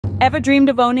Ever dreamed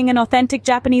of owning an authentic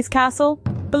Japanese castle?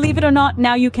 Believe it or not,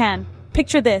 now you can.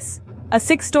 Picture this: a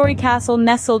six-story castle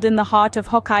nestled in the heart of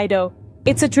Hokkaido.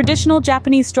 It's a traditional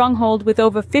Japanese stronghold with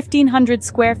over 1,500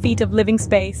 square feet of living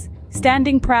space,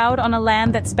 standing proud on a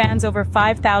land that spans over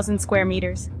 5,000 square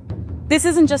meters. This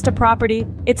isn't just a property,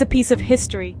 it's a piece of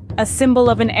history, a symbol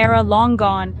of an era long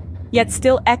gone, yet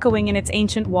still echoing in its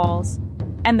ancient walls.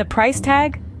 And the price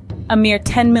tag? A mere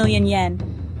 10 million yen,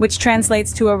 which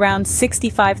translates to around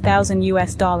 65,000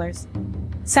 US dollars.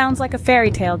 Sounds like a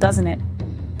fairy tale, doesn't it?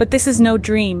 But this is no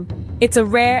dream. It's a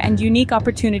rare and unique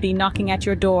opportunity knocking at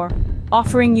your door,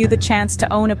 offering you the chance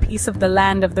to own a piece of the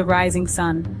land of the rising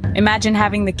sun. Imagine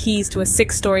having the keys to a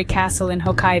six-story castle in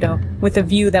Hokkaido, with a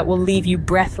view that will leave you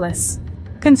breathless.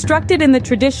 Constructed in the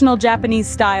traditional Japanese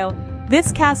style,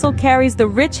 this castle carries the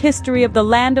rich history of the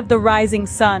land of the rising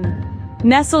sun.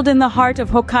 Nestled in the heart of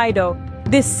Hokkaido,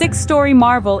 this six-story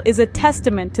marvel is a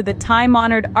testament to the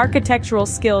time-honored architectural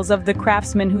skills of the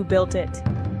craftsmen who built it.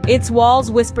 Its walls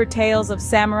whisper tales of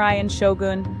samurai and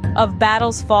shogun, of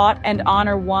battles fought and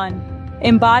honor won.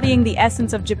 Embodying the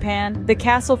essence of Japan, the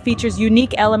castle features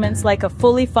unique elements like a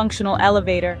fully functional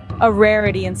elevator, a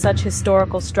rarity in such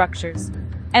historical structures.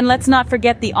 And let's not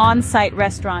forget the on-site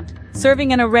restaurant,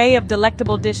 serving an array of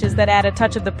delectable dishes that add a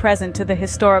touch of the present to the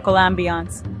historical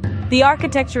ambiance. The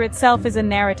architecture itself is a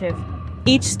narrative,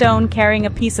 each stone carrying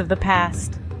a piece of the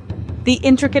past. The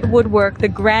intricate woodwork, the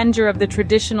grandeur of the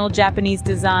traditional Japanese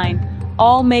design,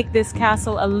 all make this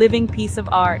castle a living piece of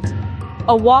art.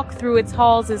 A walk through its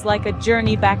halls is like a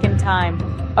journey back in time,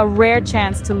 a rare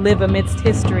chance to live amidst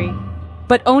history.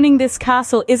 But owning this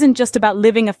castle isn't just about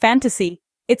living a fantasy,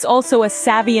 it's also a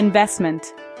savvy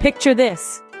investment. Picture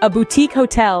this: a boutique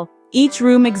hotel, each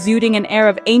room exuding an air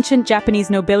of ancient Japanese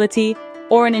nobility,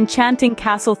 or an enchanting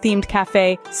castle-themed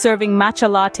cafe serving matcha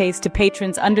lattes to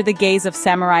patrons under the gaze of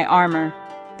samurai armor.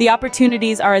 The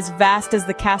opportunities are as vast as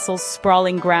the castle's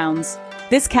sprawling grounds.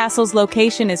 This castle's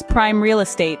location is prime real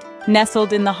estate,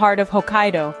 nestled in the heart of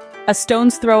Hokkaido. A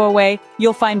stone's throw away,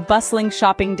 you'll find bustling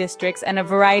shopping districts and a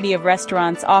variety of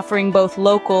restaurants offering both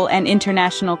local and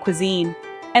international cuisine.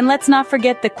 And let's not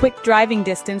forget the quick driving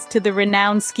distance to the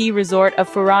renowned ski resort of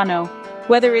Furano.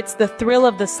 Whether it's the thrill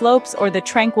of the slopes or the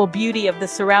tranquil beauty of the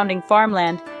surrounding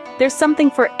farmland, there's something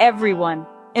for everyone.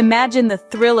 Imagine the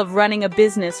thrill of running a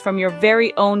business from your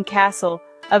very own castle,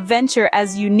 a venture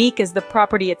as unique as the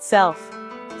property itself.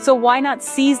 So why not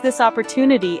seize this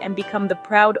opportunity and become the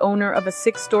proud owner of a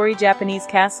six-story Japanese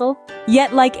castle?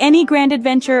 Yet, like any grand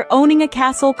adventure, owning a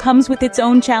castle comes with its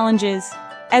own challenges.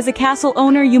 As a castle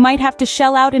owner, you might have to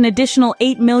shell out an additional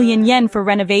 8 million yen for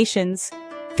renovations.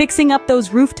 Fixing up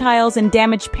those roof tiles and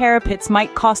damaged parapets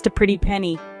might cost a pretty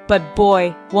penny, but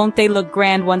boy, won't they look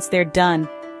grand once they're done.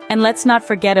 And let's not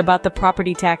forget about the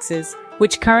property taxes,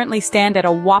 which currently stand at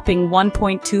a whopping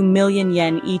 1.2 million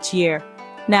yen each year.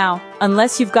 Now,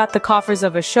 unless you've got the coffers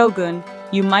of a shogun,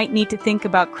 you might need to think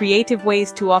about creative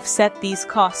ways to offset these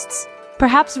costs.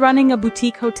 Perhaps running a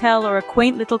boutique hotel or a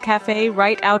quaint little cafe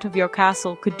right out of your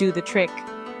castle could do the trick.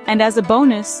 And as a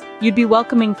bonus, you'd be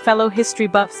welcoming fellow history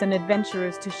buffs and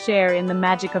adventurers to share in the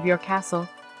magic of your castle.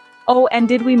 Oh, and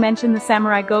did we mention the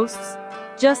samurai ghosts?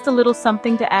 Just a little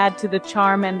something to add to the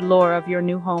charm and lore of your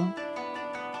new home.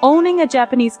 Owning a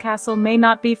Japanese castle may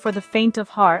not be for the faint of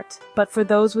heart, but for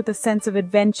those with a sense of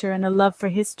adventure and a love for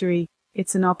history,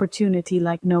 it's an opportunity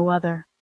like no other.